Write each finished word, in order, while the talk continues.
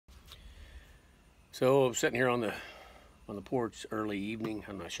So I'm sitting here on the porch early evening.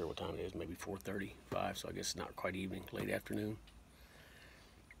 I'm not sure what time it is, maybe 4:30, 5. So I guess it's not quite evening, late afternoon.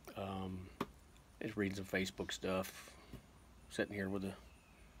 Just reading some Facebook stuff. Sitting here with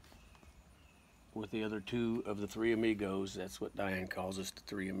the other two of the three amigos. That's what Diane calls us, the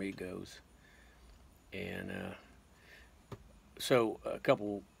three amigos. And so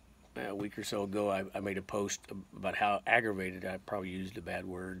a week or so ago, I made a post about how aggravated, I probably used a bad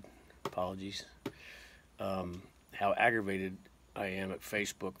word, apologies, how aggravated I am at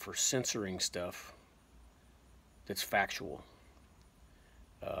Facebook for censoring stuff that's factual.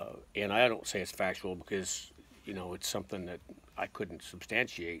 And I don't say it's factual because, it's something that I couldn't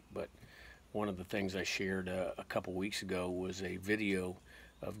substantiate, but one of the things I shared a couple weeks ago was a video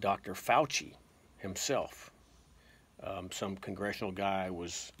of Dr. Fauci himself. Some congressional guy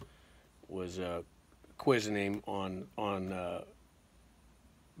was quizzing him on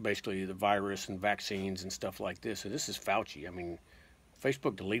basically the virus and vaccines and stuff like this. And this is Fauci. I mean,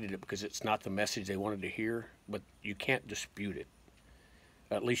 Facebook deleted it because it's not the message they wanted to hear, but you can't dispute it.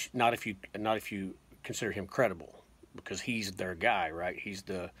 At least not if you consider him credible, because he's their guy, right? He's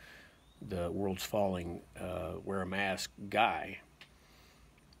the world's falling wear a mask guy.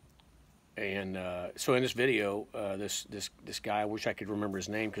 And so in this video, this guy, I wish I could remember his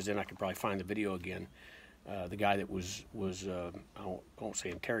name because then I could probably find the video again. The guy that was I won't say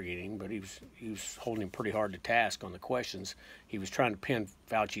interrogating, but he was holding him pretty hard to task on the questions. He was trying to pin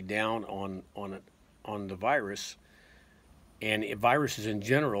Fauci down on the virus and viruses in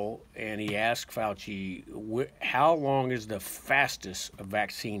general, and he asked Fauci, how long is the fastest a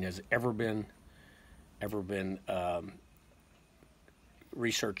vaccine has ever been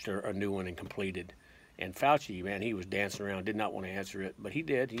researched or a new one and completed. And Fauci, man, he was dancing around, did not want to answer it, but he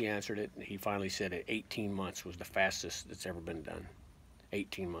did. He answered it, and he finally said that 18 months was the fastest that's ever been done.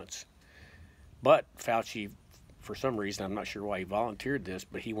 18 months. But Fauci, for some reason, I'm not sure why he volunteered this,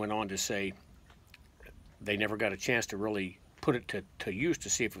 but he went on to say they never got a chance to really put it to use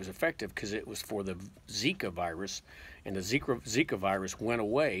to see if it was effective because it was for the Zika virus, and the Zika virus went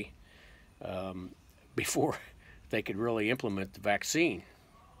away before they could really implement the vaccine.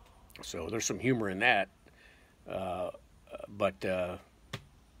 So there's some humor in that, but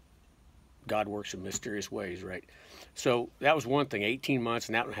God works in mysterious ways, right? So that was one thing, 18 months,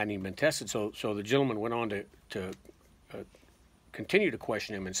 and that one hadn't even been tested. So the gentleman went on to continue to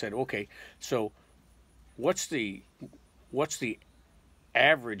question him and said, okay, so what's the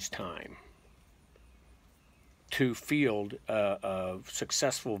average time to field a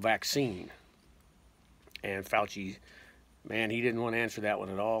successful vaccine? And Fauci, man, he didn't want to answer that one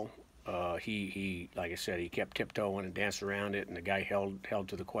at all. He like I said, he kept tiptoeing and danced around it, and the guy held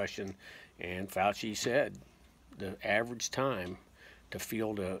to the question. And Fauci said the average time to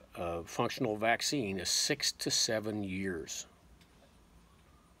field a functional vaccine is 6 to 7 years.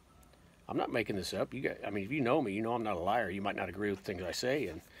 I'm not making this up. I mean, if you know me, you know I'm not a liar. You might not agree with things I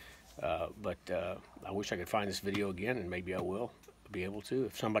say, but I wish I could find this video again, and maybe I will be able to.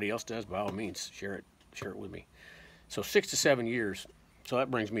 If somebody else does, by all means, share it with me. So 6 to 7 years. So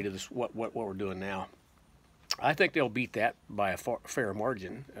that brings me to this what we're doing now. I think they'll beat that by a fair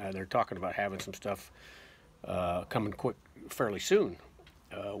margin. They're talking about having some stuff coming fairly soon,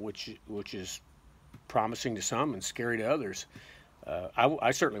 which is promising to some and scary to others.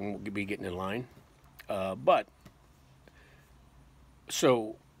 I certainly won't be getting in line, but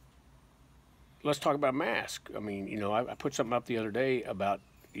so let's talk about masks. I mean, I put something up the other day about,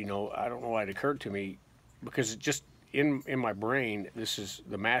 I don't know why it occurred to me, because it just in my brain,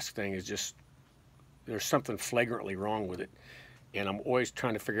 the mask thing is just, there's something flagrantly wrong with it, and I'm always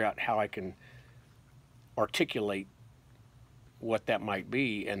trying to figure out how I can articulate what that might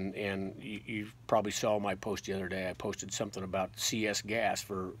be. And you probably saw my post the other day. I posted something about CS gas.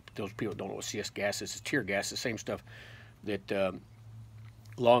 For those people who don't know what CS gas is, it's tear gas, the same stuff that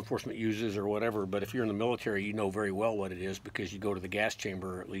law enforcement uses or whatever. But if you're in the military, you know very well what it is, because you go to the gas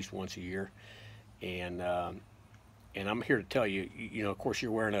chamber at least once a year. And I'm here to tell you, of course,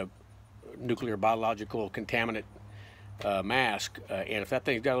 you're wearing a nuclear biological contaminant mask, and if that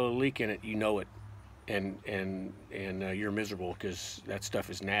thing's got a little leak in it, you know it, and you're miserable, because that stuff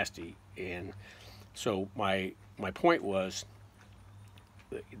is nasty. And so my point was,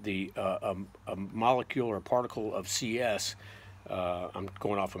 a molecule or molecule of CS, I'm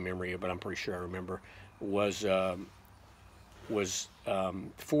going off of memory, but I'm pretty sure I remember, was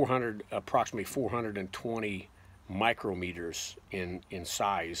approximately 420 micrometers in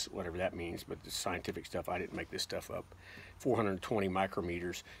size, whatever that means, but the scientific stuff, I didn't make this stuff up. 420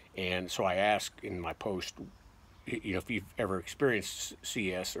 micrometers. And so I asked in my post, you know, if you've ever experienced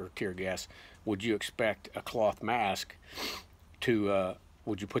CS or tear gas, would you expect a cloth mask to,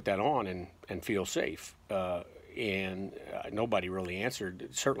 would you put that on and feel safe? Nobody really answered.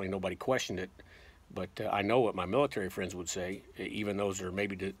 Certainly nobody questioned it. But I know what my military friends would say. Even those are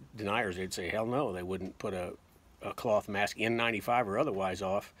maybe deniers, they'd say, hell no, they wouldn't put a cloth mask, N95 or otherwise,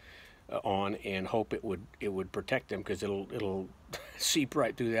 on and hope it would protect them, because it'll seep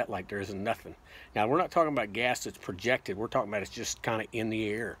right through that like there isn't nothing. Now, we're not talking about gas that's projected. We're talking about it's just kind of in the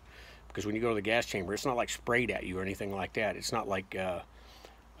air, because when you go to the gas chamber, it's not like sprayed at you or anything like that. It's not like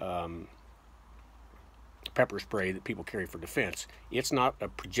pepper spray that people carry for defense. It's not a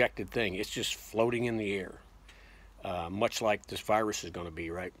projected thing. It's just floating in the air, much like this virus is going to be,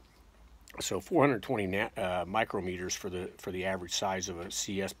 right? So 420 micrometers for the average size of a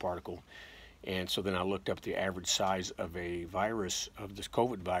CS particle. And so then I looked up the average size of a virus, of this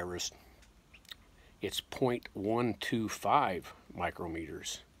COVID virus. It's 0.125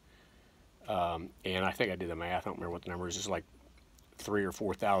 micrometers. And I think I did the math. I don't remember what the number is. It's like 3,000 or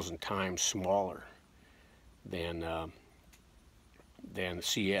 4,000 times smaller than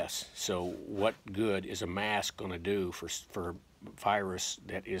CS. So what good is a mask going to do for virus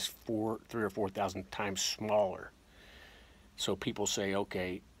that is 3,000 or 4,000 times smaller? So people say,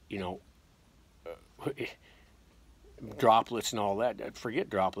 okay, you know, droplets and all that. Forget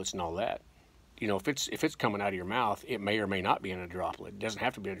droplets and all that. You know, if it's coming out of your mouth, it may or may not be in a droplet. It doesn't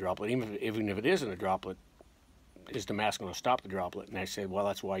have to be a droplet. Even if it is in a droplet, is the mask going to stop the droplet? And I said, well,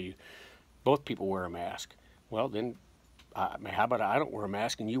 that's why both people wear a mask. Well, then, how about I don't wear a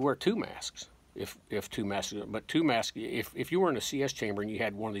mask and you wear two masks? If two masks, but two masks. If you were in a CS chamber and you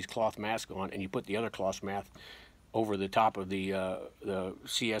had one of these cloth masks on and you put the other cloth mask over the top of the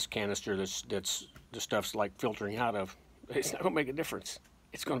CS canister that's the stuff's like filtering out of, it's not going to make a difference.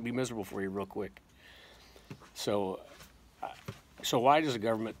 It's going to be miserable for you real quick. So why is the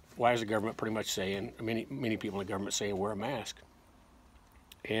government pretty much saying, many people in the government saying wear a mask?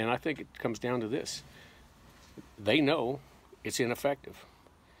 And I think it comes down to this: they know it's ineffective,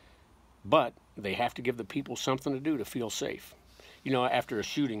 but they have to give the people something to do to feel safe. You know, after a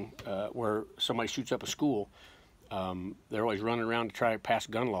shooting where somebody shoots up a school, they're always running around to try to pass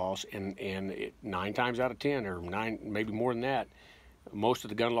gun laws, and 9 times out of 10, or 9, maybe more than that, most of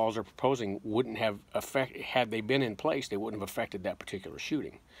the gun laws they're proposing wouldn't have had they been in place, they wouldn't have affected that particular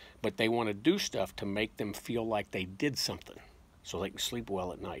shooting. But they want to do stuff to make them feel like they did something, so they can sleep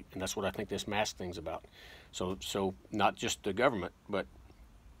well at night. And that's what I think this mask thing's about. So not just the government, but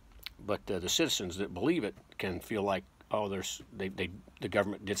the citizens that believe it can feel like, oh, the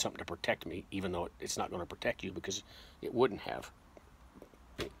government did something to protect me, even though it's not going to protect you, because it wouldn't have.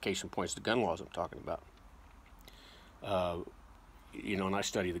 Case in point is the gun laws I'm talking about. You know, and I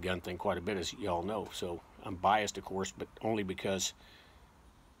study the gun thing quite a bit, as y'all know. So I'm biased, of course, but only because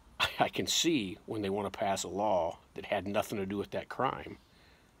I can see when they want to pass a law that had nothing to do with that crime.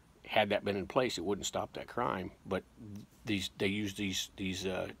 Had that been in place, it wouldn't stop that crime. But they use these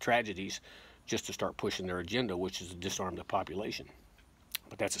tragedies just to start pushing their agenda, which is to disarm the population.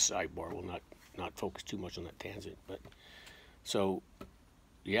 But that's a sidebar. We'll not focus too much on that tangent. But so,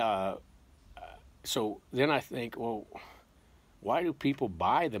 yeah. So then I think, well, why do people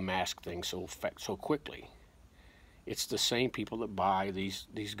buy the mask thing so quickly? It's the same people that buy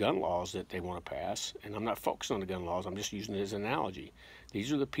these gun laws that they want to pass. And I'm not focused on the gun laws. I'm just using it as an analogy.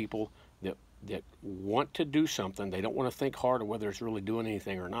 These are the people that want to do something. They don't want to think hard on whether it's really doing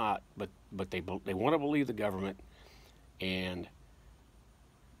anything or not, but they want to believe the government, and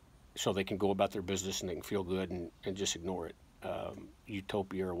so they can go about their business and they can feel good and just ignore it,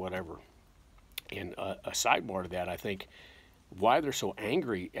 utopia or whatever. And a sidebar to that, I think, why they're so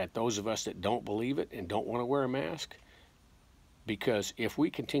angry at those of us that don't believe it and don't want to wear a mask, because if we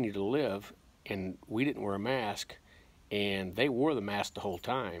continue to live and we didn't wear a mask and they wore the mask the whole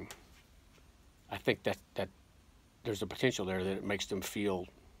time, I think that there's a potential there that it makes them feel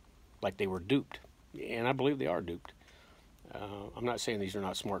like they were duped. And I believe they are duped. I'm not saying these are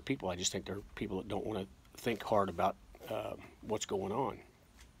not smart people. I just think they're people that don't want to think hard about what's going on.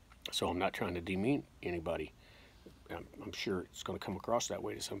 So I'm not trying to demean anybody. I'm sure it's going to come across that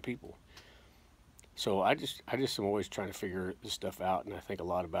way to some people. So I just am always trying to figure this stuff out, and I think a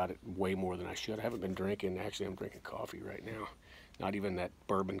lot about it, way more than I should. I haven't been drinking. Actually, I'm drinking coffee right now. Not even that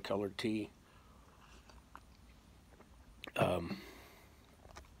bourbon-colored tea.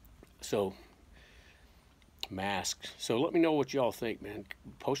 So masks. So let me know what y'all think, man.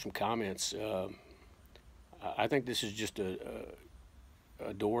 Post some comments. I think this is just a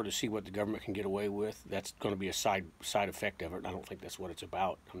door to see what the government can get away with. That's going to be a side effect of it. I don't think that's what it's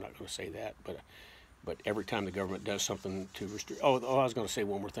about. I'm not going to say that, but But every time the government does something to restrict, I was going to say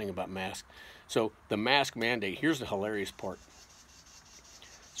one more thing about masks. So the mask mandate. Here's the hilarious part.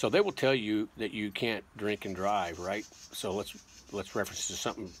 So they will tell you that you can't drink and drive, right? So let's reference to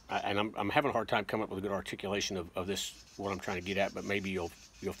something, and I'm having a hard time coming up with a good articulation of this, what I'm trying to get at, but maybe you'll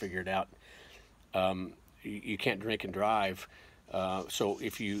figure it out. You can't drink and drive. So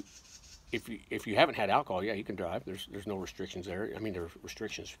if you haven't had alcohol, yeah, you can drive. There's no restrictions there. I mean, there are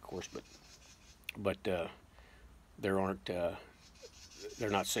restrictions, of course, but there aren't.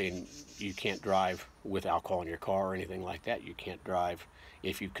 They're not saying you can't drive with alcohol in your car or anything like that. You can't drive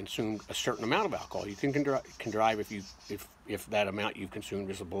if you've consumed a certain amount of alcohol. You can drive if that amount you've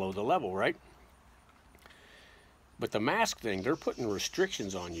consumed is below the level, right? But the mask thing, they're putting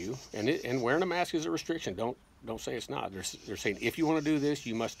restrictions on you, and wearing a mask is a restriction. Don't say it's not. They're saying if you want to do this,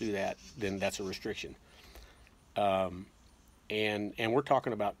 you must do that. Then that's a restriction. And we're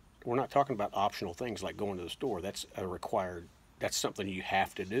not talking about optional things like going to the store. That's a required. That's something you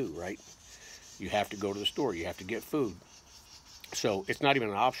have to do, right? You have to go to the store. You have to get food. So it's not even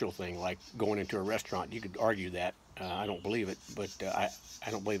an optional thing like going into a restaurant. You could argue that. I don't believe it, but I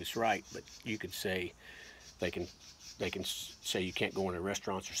don't believe it's right. But you could say they can say you can't go into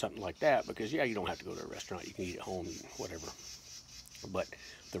restaurants or something like that because, yeah, you don't have to go to a restaurant. You can eat at home, whatever. But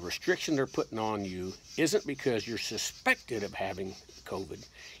the restriction they're putting on you isn't because you're suspected of having COVID.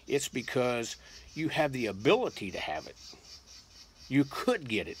 It's because you have the ability to have it. You could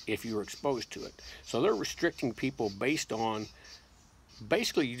get it if you were exposed to it. So they're restricting people based on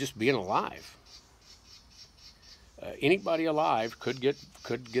basically you just being alive. Anybody alive could get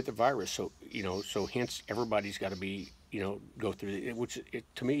the virus. So so hence everybody's got to be go through it. Which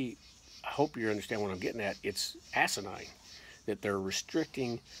to me, I hope you understand what I'm getting at. It's asinine that they're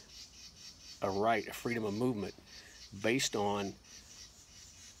restricting a right, a freedom of movement, based on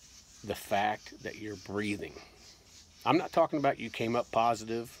the fact that you're breathing. I'm not talking about you came up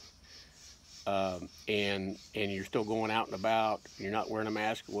positive and you're still going out and about, you're not wearing a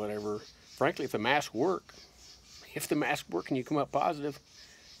mask or whatever. Frankly, if the mask work and you come up positive,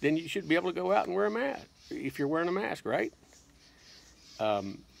 then you should be able to go out and wear a mask if you're wearing a mask, right?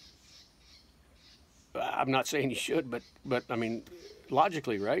 I'm not saying you should, but I mean,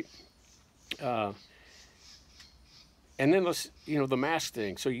 logically, right? And then the mask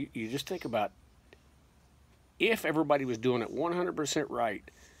thing. So you just think about if everybody was doing it 100% right,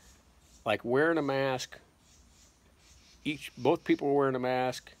 like wearing a mask, both people were wearing a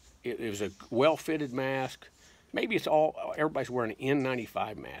mask, it was a well-fitted mask. Maybe everybody's wearing an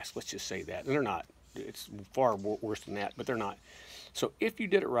N95 mask, let's just say that. And they're not. It's far worse than that, but they're not. So if you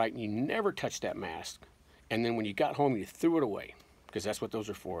did it right and you never touched that mask, and then when you got home you threw it away, because that's what those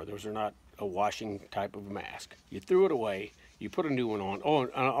are for. Those are not a washing type of mask. You threw it away, you put a new one on. Oh,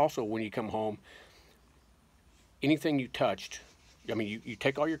 and also when you come home, anything you touched, I mean, you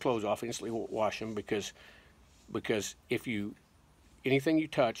take all your clothes off, instantly wash them, because anything you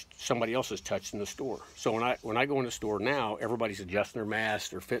touched, somebody else has touched in the store. So when I go in the store now, everybody's adjusting their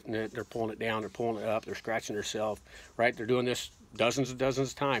mask, they're fitting it, they're pulling it down, they're pulling it up, they're scratching themselves, right? They're doing this dozens and dozens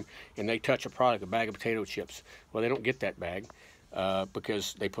of times, and they touch a product, a bag of potato chips. Well, they don't get that bag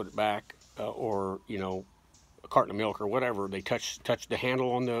because they put it back, or a carton of milk or whatever. They touch the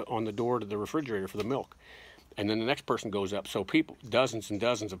handle on the door to the refrigerator for the milk, and then the next person goes up. So dozens and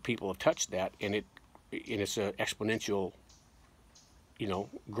dozens of people have touched that, and it's an exponential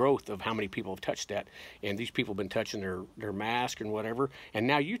growth of how many people have touched that. And these people have been touching their mask and whatever, and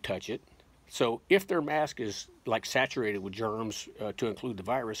now you touch it. So if their mask is like saturated with germs to include the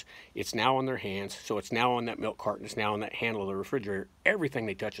virus, it's now on their hands. So it's now on that milk carton. It's now on that handle of the refrigerator. Everything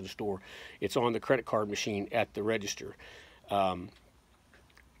they touch in the store, it's on the credit card machine at the register.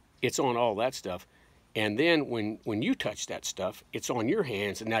 It's on all that stuff. And then when you touch that stuff, it's on your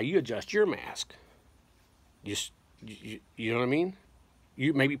hands, and now you adjust your mask. You know what I mean?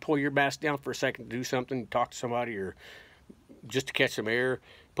 You maybe pull your mask down for a second to do something, talk to somebody, or just to catch some air,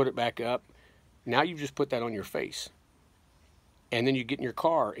 put it back up. Now you've just put that on your face. And then you get in your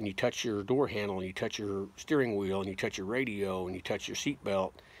car and you touch your door handle, and you touch your steering wheel, and you touch your radio, and you touch your seat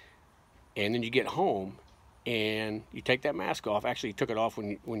belt. And then you get home and you take that mask off. Actually, you took it off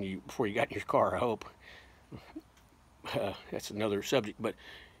before you got in your car, I hope. That's another subject. But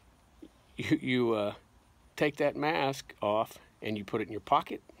you take that mask off and you put it in your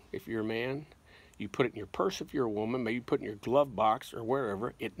pocket if you're a man. You put it in your purse if you're a woman. Maybe you put it in your glove box or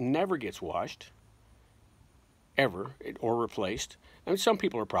wherever. It never gets washed, ever, or replaced. I mean, some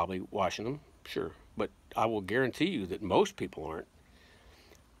people are probably washing them, sure, but I will guarantee you that most people aren't.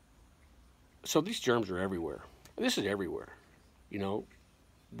 So these germs are everywhere. This is everywhere.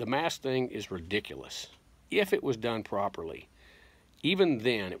 the mask thing is ridiculous. If it was done properly, even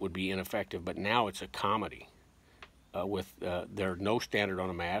then it would be ineffective, but now it's a comedy. There's no standard on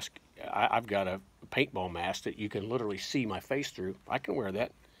a mask. I've got a paintball mask that you can literally see my face through. I can wear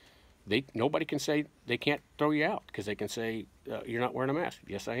that. Nobody can say, they can't throw you out because they can say, you're not wearing a mask.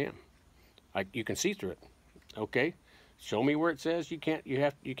 Yes, I am. You can see through it. Okay, show me where it says you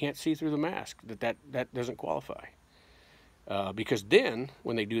can't see through the mask. That doesn't qualify. Because then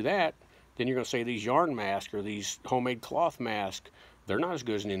when they do that, then you're going to say these yarn masks or these homemade cloth masks, they're not as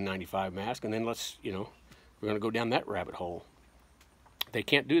good as an N95 mask. And then we're going to go down that rabbit hole. They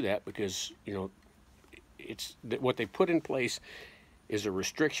can't do that because, it's what they put in place is a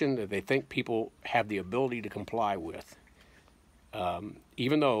restriction that they think people have the ability to comply with,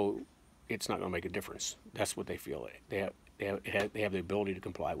 even though it's not going to make a difference. That's what they feel. They have the ability to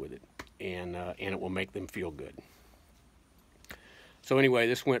comply with it, and it will make them feel good. So anyway,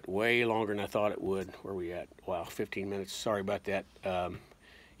 this went way longer than I thought it would. Where are we at? Wow, 15 minutes. Sorry about that.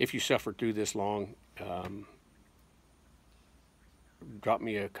 If you suffered through this long, drop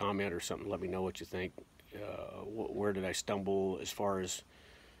me a comment or something. Let me know what you think. Where did I stumble as far as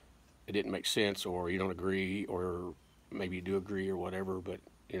it didn't make sense, or you don't agree, or maybe you do agree, or whatever. But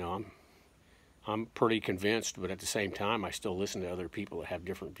I'm pretty convinced. But at the same time, I still listen to other people that have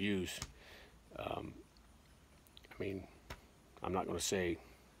different views. I'm not going to say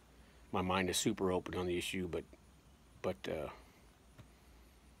my mind is super open on the issue, but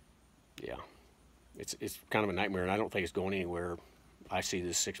yeah, it's kind of a nightmare, and I don't think it's going anywhere. I see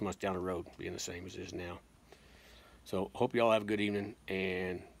this 6 months down the road being the same as it is now. So hope you all have a good evening,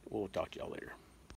 and we'll talk to y'all later.